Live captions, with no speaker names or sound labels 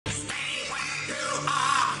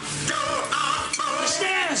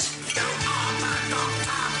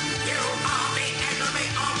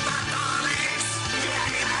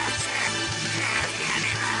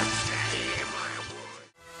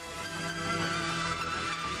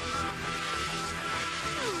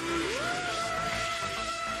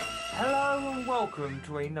welcome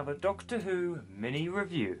to another Doctor Who mini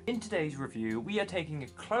review. In today's review we are taking a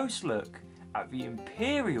close look at the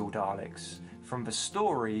Imperial Daleks from the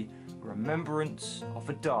story Remembrance of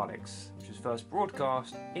the Daleks, which was first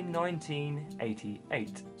broadcast in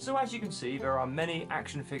 1988. So as you can see, there are many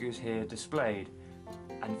action figures here displayed,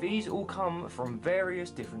 and these all come from various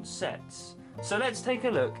different sets. So let's take a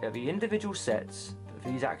look at the individual sets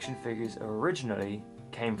that these action figures originally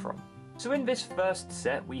came from. So in this first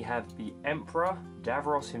set we have the Emperor,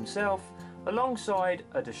 Davros himself, alongside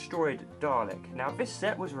a destroyed Dalek. Now this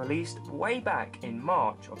set was released way back in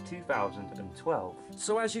March of 2012.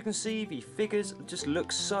 So as you can see, the figures just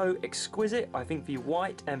look so exquisite. I think the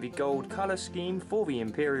white and the gold colour scheme for the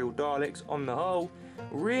Imperial Daleks on the whole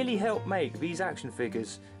really helped make these action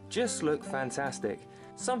figures just look fantastic.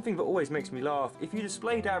 Something that always makes me laugh, if you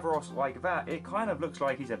display Davros like that, it kind of looks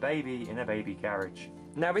like he's a baby in a baby carriage.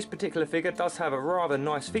 Now this particular figure does have a rather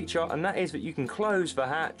nice feature, and that is that you can close the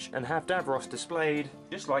hatch and have Davros displayed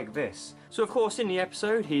just like this. So of course in the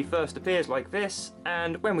episode he first appears like this,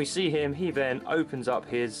 and when we see him he then opens up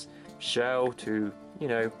his shell to, you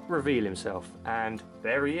know, reveal himself, and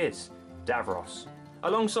there he is, Davros.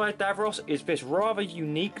 Alongside Davros is this rather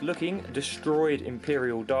unique looking destroyed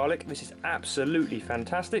Imperial Dalek. This is absolutely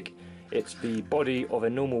fantastic. It's the body of a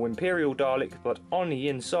normal Imperial Dalek, but on the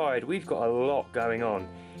inside we've got a lot going on.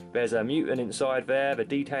 There's a mutant inside there, the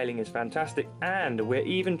detailing is fantastic, and we're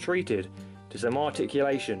even treated to some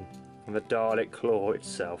articulation from the Dalek claw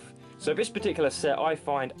itself. So this particular set I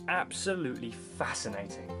find absolutely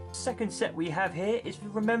fascinating. The second set we have here is the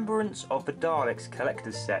Remembrance of the Daleks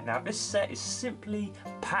collector's set. Now this set is simply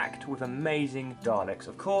packed with amazing Daleks.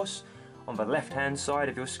 Of course, on the left hand side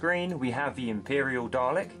of your screen we have the Imperial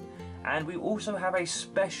Dalek, and we also have a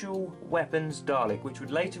special weapons Dalek which would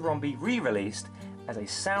later on be re-released as a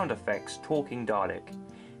sound effects talking Dalek.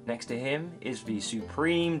 Next to him is the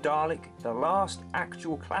Supreme Dalek, the last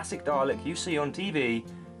actual classic Dalek you see on TV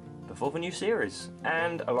before the new series,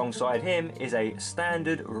 and alongside him is a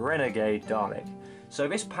standard Renegade Dalek. So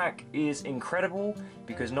this pack is incredible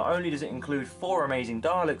because not only does it include 4 amazing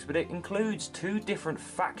Daleks, but it includes 2 different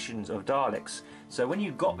factions of Daleks. So when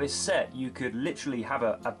you got this set you could literally have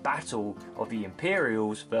a battle of the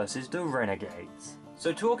Imperials versus the Renegades.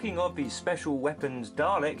 So talking of the special weapons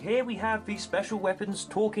Dalek, here we have the special weapons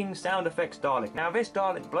talking sound effects Dalek. Now this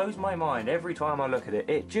Dalek blows my mind every time I look at it.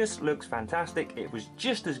 It just looks fantastic. It was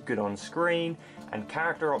just as good on screen, and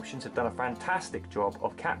character options have done a fantastic job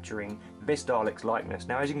of capturing this Dalek's likeness.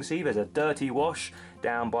 Now as you can see there's a dirty wash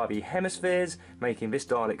down by the hemispheres, making this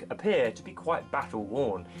Dalek appear to be quite battle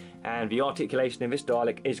worn. And the articulation in this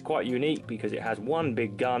Dalek is quite unique because it has one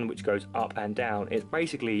big gun which goes up and down. It's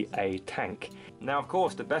basically a tank. Now of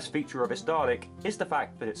course the best feature of this Dalek is the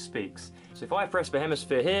fact that it speaks. So if I press the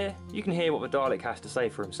hemisphere here, you can hear what the Dalek has to say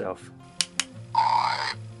for himself.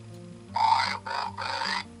 I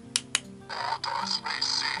obey. Orders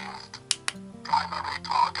received. Primary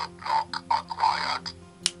target block acquired.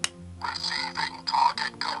 Receiving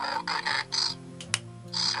target coordinates.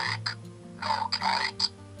 Seek, locate,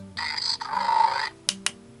 destroy.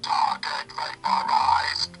 Target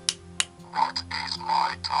vaporized. What is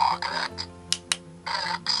my target?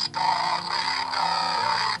 Exterminate.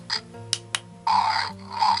 I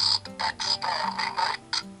must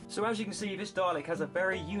exterminate. So as you can see, this Dalek has a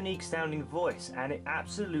very unique sounding voice, and it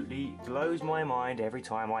absolutely blows my mind every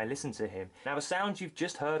time I listen to him. Now the sounds you've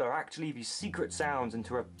just heard are actually the secret sounds, and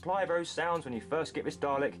to apply those sounds when you first get this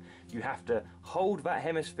Dalek, you have to hold that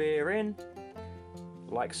hemisphere in,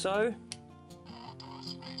 like so.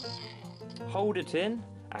 Hold it in,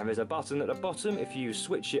 and there's a button at the bottom. If you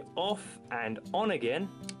switch it off and on again,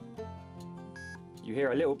 you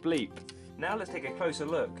hear a little bleep. Now let's take a closer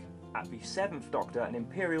look at the 7th Doctor and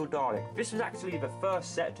Imperial Dalek. This was actually the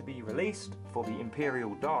first set to be released for the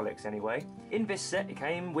Imperial Daleks anyway. In this set it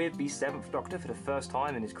came with the 7th Doctor for the first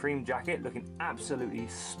time in his cream jacket, looking absolutely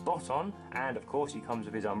spot on, and of course he comes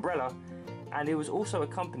with his umbrella, and he was also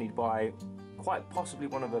accompanied by quite possibly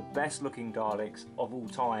one of the best looking Daleks of all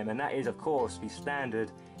time, and that is of course the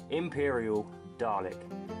standard Imperial Dalek.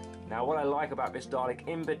 Now what I like about this Dalek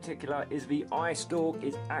in particular is the eye stalk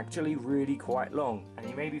is actually really quite long, and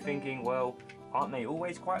you may be thinking, well, aren't they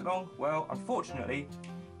always quite long? Well, unfortunately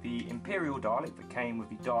the Imperial Dalek that came with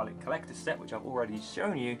the Dalek collector set, which I've already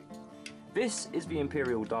shown you, this is the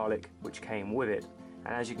Imperial Dalek which came with it,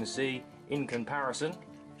 and as you can see in comparison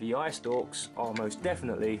the eye stalks are most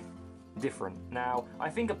definitely different. Now I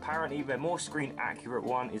think apparently the more screen accurate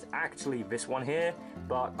one is actually this one here,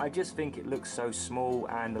 but I just think it looks so small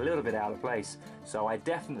and a little bit out of place, so I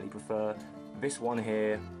definitely prefer this one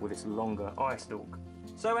here with its longer eye stalk.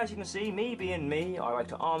 So as you can see, me being me, I like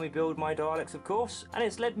to army build my Daleks of course, and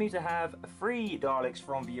it's led me to have 3 Daleks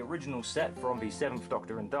from the original set from the 7th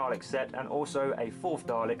Doctor and Dalek set, and also a 4th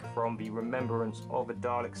Dalek from the Remembrance of the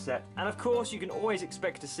Dalek set. And of course you can always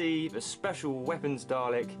expect to see the special weapons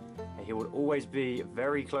Dalek, and he will always be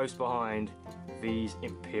very close behind these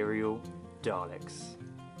Imperial Daleks.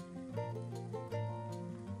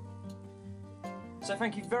 So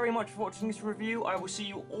thank you very much for watching this review. I will see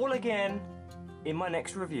you all again in my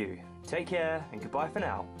next review. Take care and goodbye for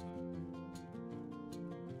now.